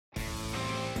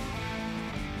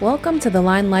Welcome to the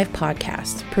Line Life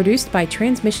podcast, produced by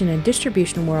Transmission and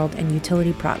Distribution World and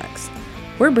Utility Products.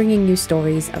 We're bringing you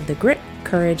stories of the grit,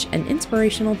 courage, and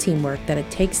inspirational teamwork that it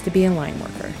takes to be a line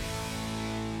worker.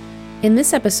 In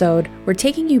this episode, we're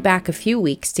taking you back a few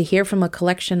weeks to hear from a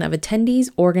collection of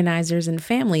attendees, organizers, and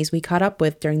families we caught up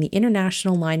with during the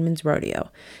International Lineman's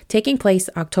Rodeo, taking place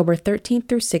October 13th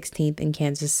through 16th in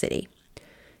Kansas City.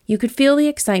 You could feel the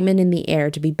excitement in the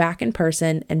air to be back in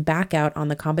person and back out on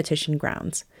the competition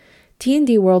grounds.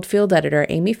 T&D World Field Editor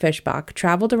Amy Fishbach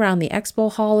traveled around the expo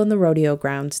hall and the rodeo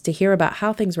grounds to hear about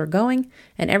how things were going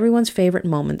and everyone's favorite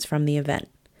moments from the event.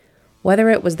 Whether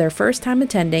it was their first time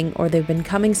attending or they've been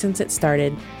coming since it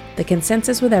started, the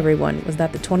consensus with everyone was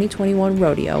that the 2021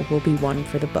 rodeo will be one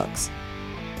for the books.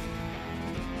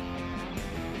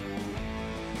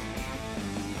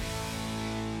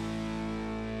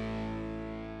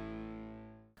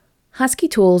 Husky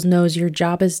Tools knows your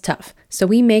job is tough, so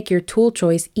we make your tool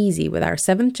choice easy with our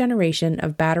 7th generation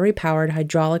of battery-powered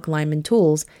hydraulic lineman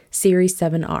tools, Series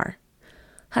 7R.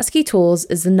 Husky Tools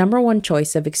is the #1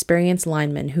 choice of experienced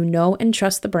linemen who know and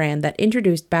trust the brand that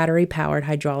introduced battery-powered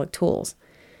hydraulic tools.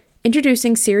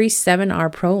 Introducing Series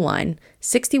 7R Pro line,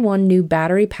 61 new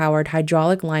battery-powered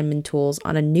hydraulic lineman tools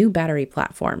on a new battery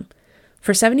platform.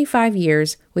 For 75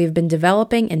 years, we have been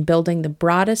developing and building the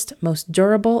broadest, most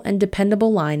durable, and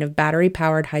dependable line of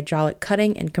battery-powered hydraulic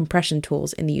cutting and compression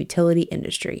tools in the utility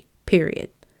industry, period.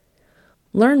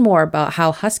 Learn more about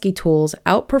how Husky Tools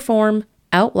outperform,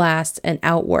 outlast, and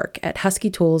outwork at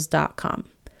huskytools.com.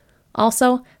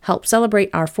 Also, help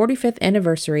celebrate our 45th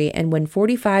anniversary and win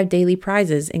 45 daily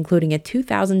prizes, including a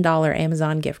 $2,000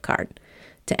 Amazon gift card.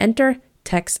 To enter,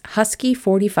 text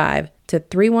HUSKY45 to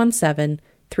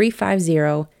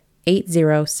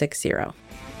 317-350-8060.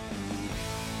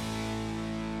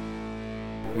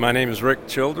 My name is Rick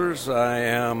Childers. I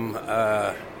am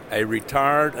a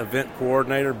retired event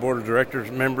coordinator, board of directors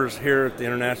members here at the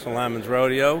International Lineman's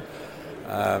Rodeo.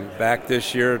 Back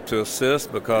this year to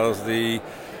assist because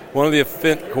one of the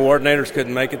event coordinators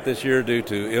couldn't make it this year due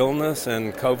to illness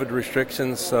and COVID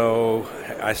restrictions, so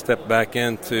I stepped back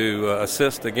in to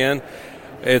assist again.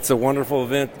 It's a wonderful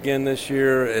event again this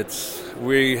year.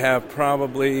 We have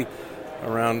probably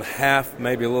around half,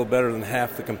 maybe a little better than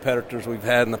half the competitors we've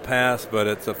had in the past, but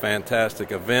it's a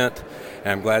fantastic event.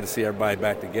 And I'm glad to see everybody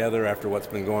back together after what's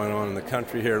been going on in the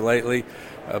country here lately.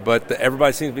 But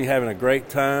everybody seems to be having a great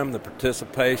time. The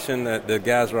participation, the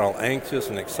guys are all anxious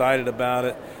and excited about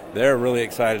it. They're really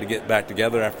excited to get back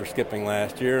together after skipping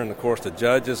last year. And, of course, the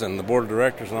judges and the board of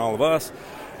directors and all of us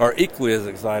are equally as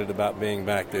excited about being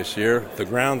back this year. The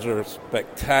grounds are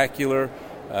spectacular.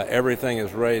 Everything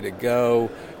is ready to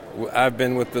go. I've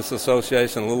been with this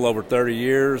association a little over 30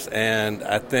 years, and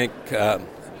I think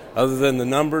other than the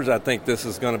numbers, I think this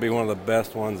is going to be one of the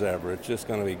best ones ever. It's just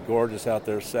going to be gorgeous out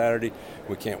there Saturday.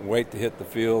 We can't wait to hit the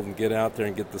field and get out there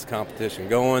and get this competition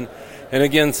going. And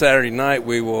again, Saturday night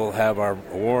we will have our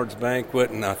awards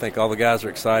banquet, and I think all the guys are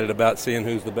excited about seeing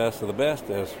who's the best of the best,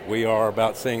 as we are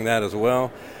about seeing that as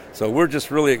well. So we're just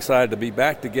really excited to be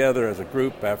back together as a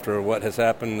group after what has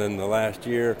happened in the last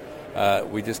year.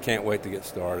 We just can't wait to get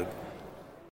started.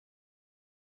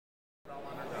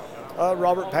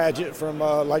 Robert Padgett from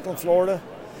Lakeland, Florida.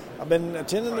 I've been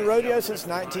attending the rodeo since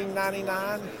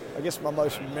 1999. I guess my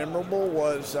most memorable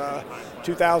was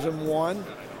 2001.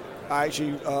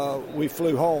 We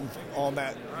flew home on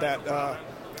that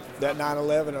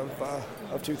 9/11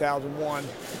 of 2001,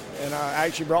 and I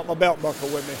actually brought my belt buckle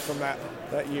with me from that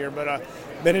year. But I've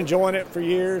been enjoying it for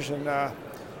years, and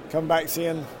come back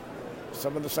seeing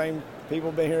some of the same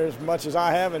people been here as much as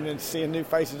I have, and then seeing new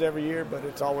faces every year. But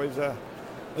it's always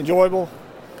enjoyable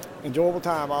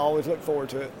time. I always look forward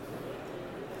to it.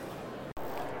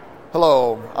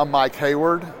 Hello, I'm Mike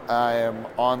Hayward. I am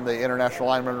on the International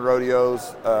Lineman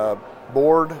Rodeo's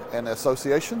board and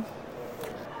association.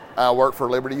 I work for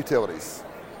Liberty Utilities.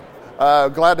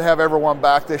 Glad to have everyone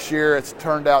back this year. It's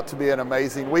turned out to be an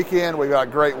amazing weekend. We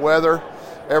got great weather.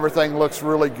 Everything looks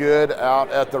really good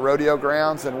out at the rodeo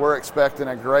grounds, and we're expecting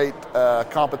a great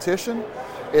competition.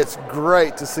 It's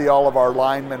great to see all of our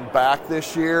linemen back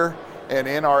this year and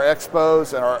in our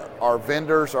expos, and our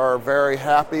vendors are very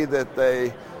happy that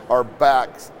they are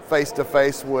back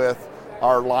face-to-face with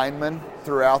our linemen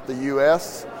throughout the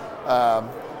U.S.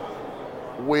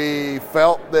 We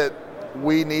felt that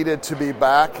we needed to be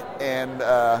back and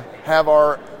have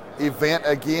our event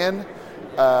again.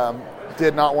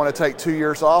 Did not want to take 2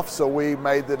 years off, so we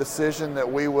made the decision that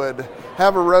we would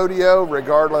have a rodeo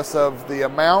regardless of the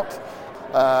amount.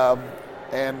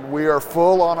 And we are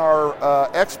full on our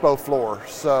expo floor.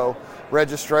 So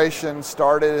registration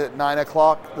started at 9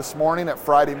 o'clock this morning, at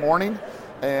Friday morning,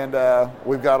 and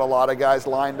we've got a lot of guys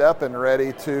lined up and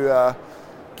ready to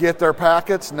get their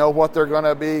packets, know what they're going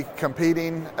to be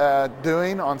competing,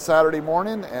 doing on Saturday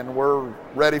morning, and we're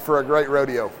ready for a great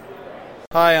rodeo.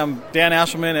 Hi, I'm Dan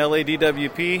Ashelman,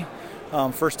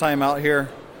 LADWP. First time out here.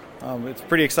 It's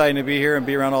pretty exciting to be here and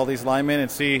be around all these linemen and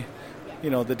see,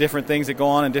 the different things that go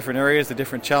on in different areas, the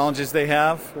different challenges they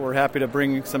have. We're happy to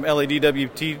bring some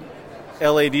LADWP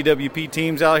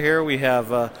teams out here. We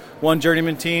have one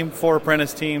journeyman team, 4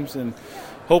 apprentice teams, and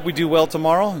hope we do well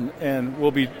tomorrow, and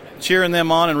we'll be cheering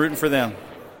them on and rooting for them.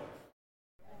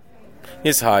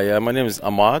 Yes, hi. My name is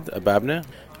Ahmad Ababne,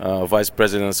 Vice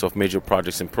President of Major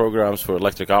Projects and Programs for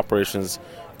Electric Operations,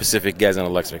 Pacific Gas and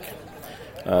Electric.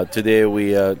 Today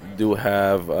we do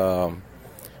have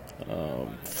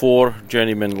 4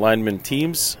 journeyman lineman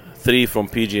teams, 3 from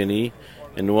PG&E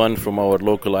and 1 from our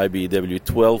local IBEW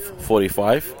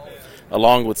 1245,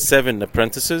 along with 7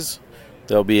 apprentices.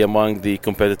 They'll be among the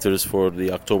competitors for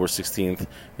the October 16th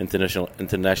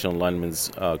International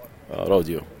Linemen's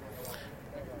Rodeo.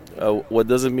 What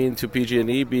does it mean to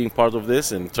PG&E being part of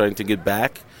this and trying to get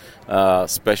back,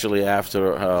 especially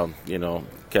after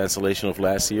cancellation of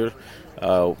last year?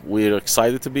 We're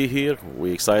excited to be here.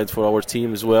 We're excited for our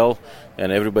team as well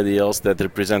and everybody else that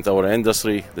represent our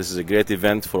industry. This is a great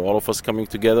event for all of us coming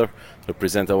together to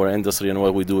represent our industry and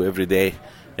what we do every day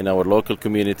in our local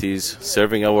communities,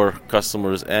 serving our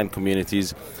customers and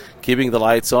communities, keeping the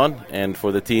lights on, and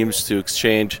for the teams to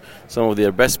exchange some of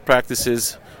their best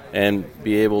practices and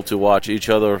be able to watch each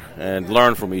other and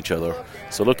learn from each other.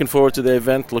 So looking forward to the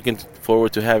event, looking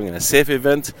forward to having a safe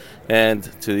event and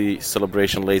to the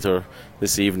celebration later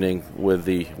this evening with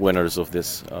the winners of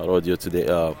this rodeo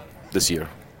today, this year.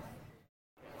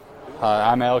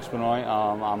 I'm Alex Benoit.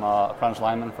 I'm a apprentice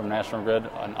lineman from National Grid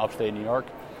in upstate New York,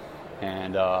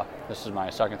 and this is my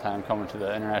second time coming to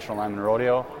the International Lineman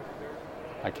Rodeo.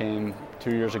 I came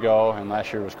 2 years ago, and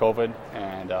last year was COVID,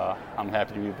 and I'm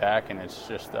happy to be back, and it's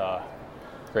just a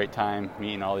great time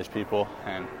meeting all these people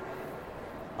and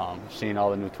seeing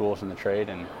all the new tools in the trade,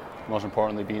 and most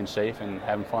importantly, being safe and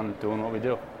having fun doing what we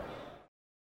do.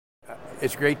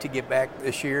 It's great to get back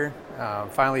this year,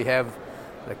 finally have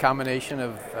the combination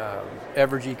of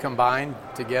Evergy combined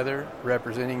together,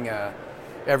 representing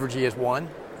Evergy as one.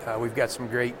 We've got some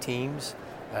great teams,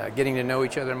 getting to know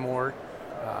each other more.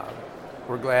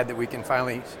 We're glad that we can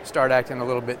finally start acting a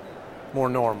little bit more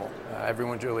normal.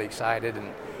 Everyone's really excited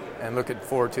and looking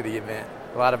forward to the event.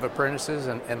 A lot of apprentices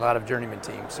and a lot of journeyman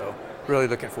teams, so really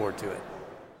looking forward to it.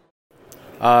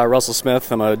 Russell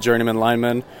Smith, I'm a journeyman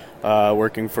lineman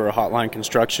working for Hotline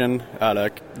Construction out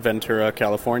of Ventura,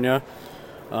 California.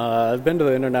 I've been to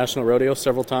the International Rodeo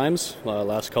several times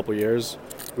last couple years.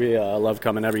 We love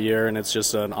coming every year, and it's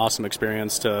just an awesome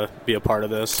experience to be a part of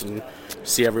this and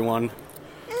see everyone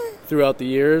throughout the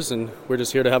years, and we're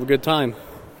just here to have a good time.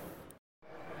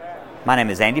 My name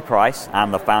is Andy Price.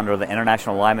 I'm the founder of the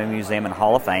International Lineman Museum and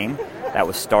Hall of Fame. That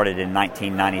was started in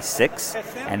 1996,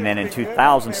 and then in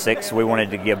 2006 we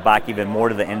wanted to give back even more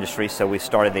to the industry, so we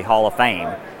started the Hall of Fame.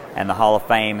 And the Hall of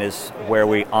Fame is where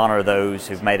we honor those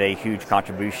who've made a huge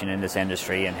contribution in this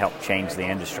industry and helped change the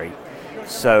industry.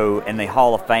 So in the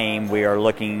Hall of Fame, we are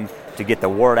looking to get the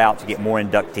word out to get more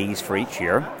inductees for each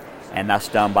year, and that's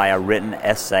done by a written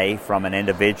essay from an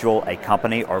individual, a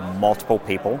company, or multiple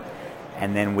people.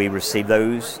 And then we receive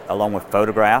those along with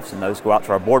photographs, and those go out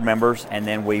to our board members, and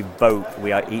then we vote.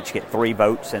 We each get 3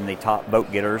 votes, and the top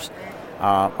vote getters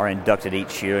are inducted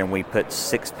each year, and we put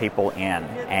 6 people in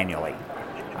annually.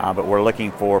 But we're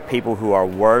looking for people who are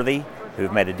worthy,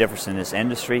 who've made a difference in this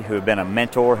industry, who have been a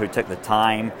mentor, who took the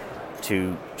time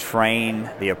to train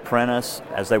the apprentice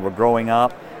as they were growing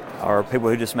up, or people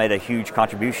who just made a huge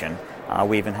contribution.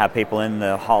 We even have people in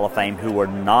the Hall of Fame who were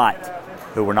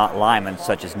not linemen,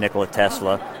 such as Nikola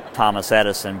Tesla, Thomas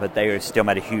Edison, but they still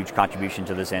made a huge contribution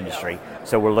to this industry.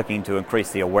 So we're looking to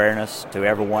increase the awareness to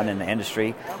everyone in the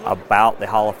industry about the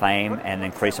Hall of Fame and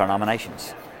increase our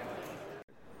nominations.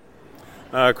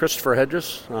 Christopher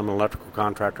Hedges. I'm an electrical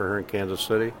contractor here in Kansas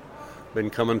City. Been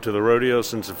coming to the rodeo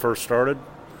since it first started,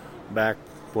 back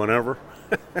whenever.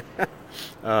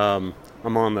 I'm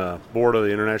on the board of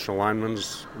the International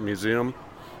Linemen's Museum,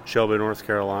 Shelby, North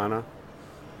Carolina.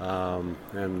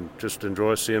 And just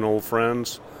enjoy seeing old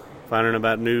friends, finding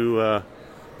about new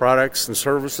products and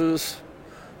services,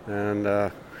 and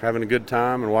having a good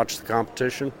time and watch the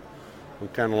competition. I'm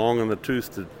kind of long in the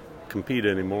tooth to compete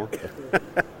anymore.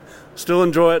 Still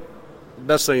enjoy it.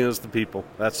 Best thing is the people.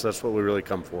 That's what we really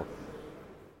come for.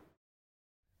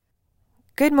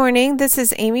 Good morning. This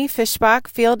is Amy Fishbach,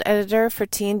 field editor for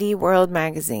T&D World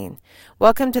Magazine.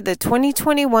 Welcome to the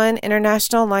 2021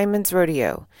 International Lineman's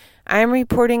Rodeo. I'm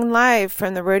reporting live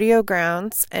from the rodeo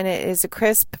grounds, and it is a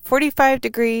crisp 45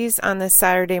 degrees on this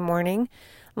Saturday morning.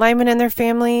 Linemen and their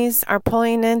families are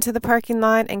pulling into the parking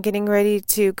lot and getting ready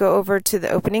to go over to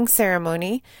the opening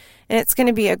ceremony. And it's going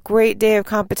to be a great day of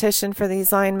competition for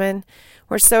these linemen.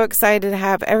 We're so excited to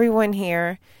have everyone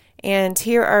here. And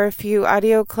here are a few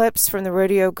audio clips from the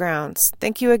rodeo grounds.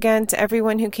 Thank you again to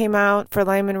everyone who came out for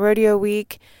Lineman Rodeo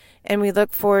Week. And we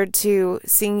look forward to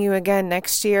seeing you again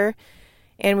next year.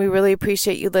 And we really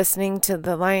appreciate you listening to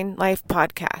the Line Life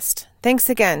podcast. Thanks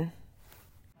again.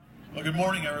 Well, good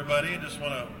morning, everybody. I just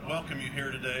want to welcome you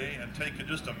here today and take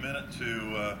just a minute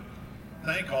to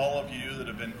thank all of you that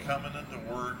have been coming into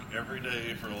work every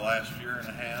day for the last year and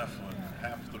a half when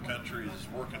half the country is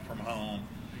working from home.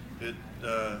 It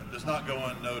does not go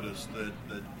unnoticed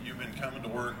that you've been coming to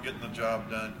work, getting the job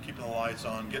done, keeping the lights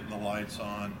on, getting the lights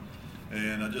on.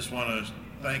 And I just want to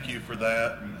thank you for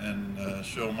that and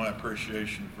show my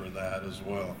appreciation for that as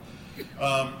well.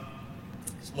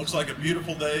 Looks like a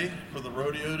beautiful day for the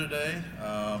rodeo today.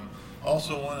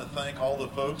 Also want to thank all the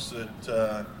folks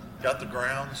that got the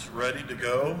grounds ready to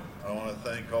go. I want to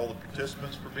thank all the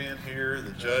participants for being here,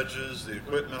 the judges, the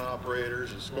equipment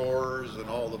operators, the scorers, and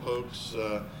all the folks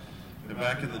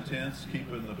back in the tents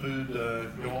keeping the food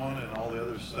going and all the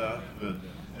other stuff.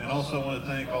 And also want to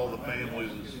thank all the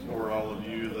families and support all of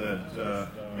you that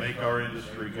make our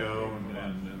industry go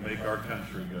and make our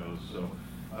country go. So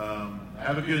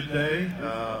have a good day,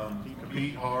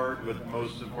 compete hard, but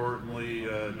most importantly,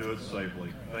 do it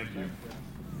safely. Thank you.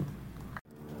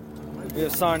 We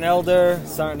have Sergeant Elder,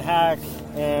 Sergeant Hack,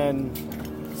 and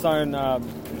Sergeant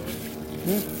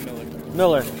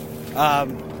Miller.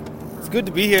 It's good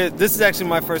to be here. This is actually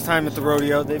my first time at the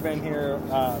rodeo. They've been here,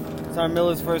 Sergeant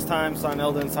Miller's first time, Sergeant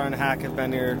Elder and Sergeant Hack have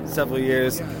been here several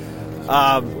years.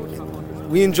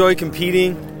 We enjoy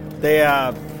competing. They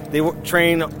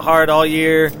train hard all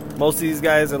year. Most of these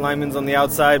guys are linemen on the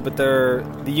outside, but they're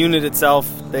the unit itself.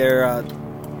 They're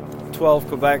 12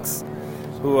 Quebecs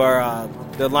who are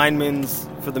the linemen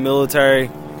for the military.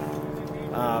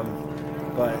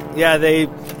 But yeah, they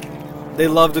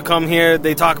love to come here.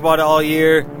 They talk about it all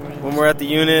year. When we're at the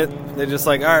unit, they're just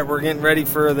like, all right, we're getting ready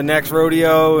for the next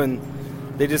rodeo, and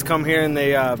they just come here and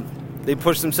they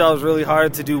push themselves really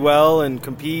hard to do well and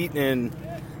compete, and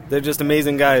they're just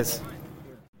amazing guys.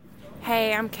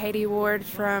 Hey, I'm Katie Ward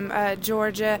from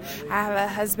Georgia. I have a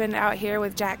husband out here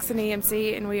with Jackson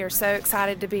EMC, and we are so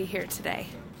excited to be here today.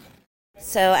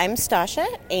 So I'm Stasha,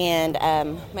 and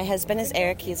my husband is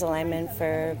Eric. He's a lineman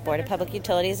for Board of Public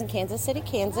Utilities in Kansas City,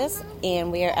 Kansas,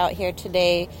 and we are out here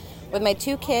today with my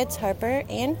two kids, Harper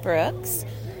and Brooks.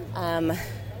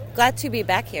 Glad to be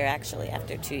back here, actually,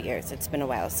 after 2 years. It's been a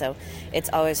while, so it's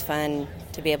always fun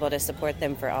to be able to support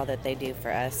them for all that they do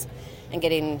for us and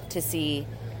getting to see,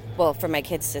 well, for my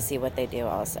kids to see what they do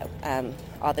also.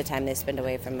 All the time they spend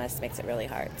away from us makes it really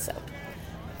hard, so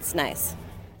it's nice.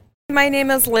 My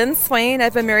name is Lynn Swain.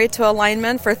 I've been married to a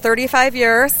lineman for 35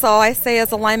 years, so I say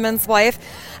as a lineman's wife,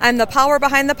 I'm the power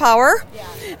behind the power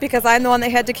because I'm the one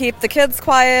that had to keep the kids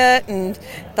quiet and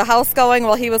the house going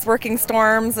while he was working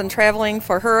storms and traveling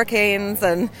for hurricanes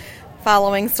and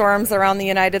following storms around the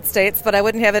United States, but I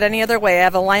wouldn't have it any other way. I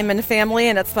have a lineman family,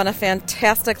 and it's been a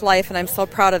fantastic life, and I'm so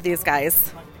proud of these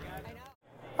guys.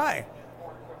 Hi.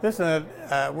 This is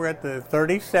we're at the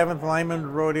 37th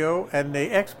Lineman Rodeo and the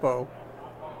Expo.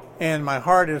 And my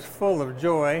heart is full of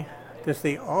joy to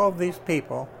see all of these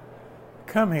people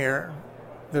come here.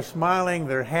 They're smiling,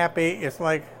 they're happy. It's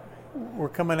like we're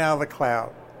coming out of the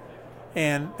cloud.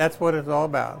 And that's what it's all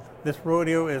about. This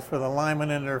rodeo is for the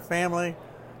linemen and their family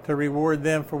to reward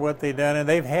them for what they've done. And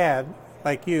they've had,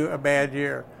 like you, a bad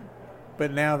year.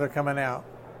 But now they're coming out.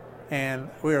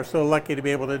 And we are so lucky to be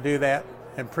able to do that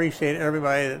and appreciate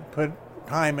everybody that put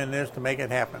time in this to make it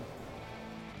happen.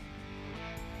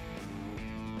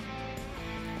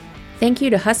 Thank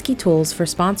you to Husky Tools for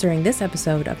sponsoring this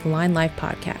episode of the Line Life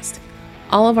podcast.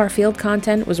 All of our field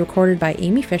content was recorded by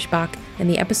Amy Fishbach, and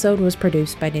the episode was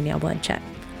produced by Danielle Blanchett.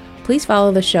 Please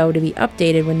follow the show to be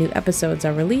updated when new episodes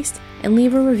are released, and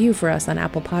leave a review for us on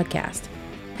Apple Podcast.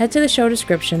 Head to the show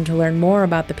description to learn more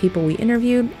about the people we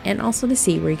interviewed, and also to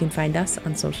see where you can find us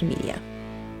on social media.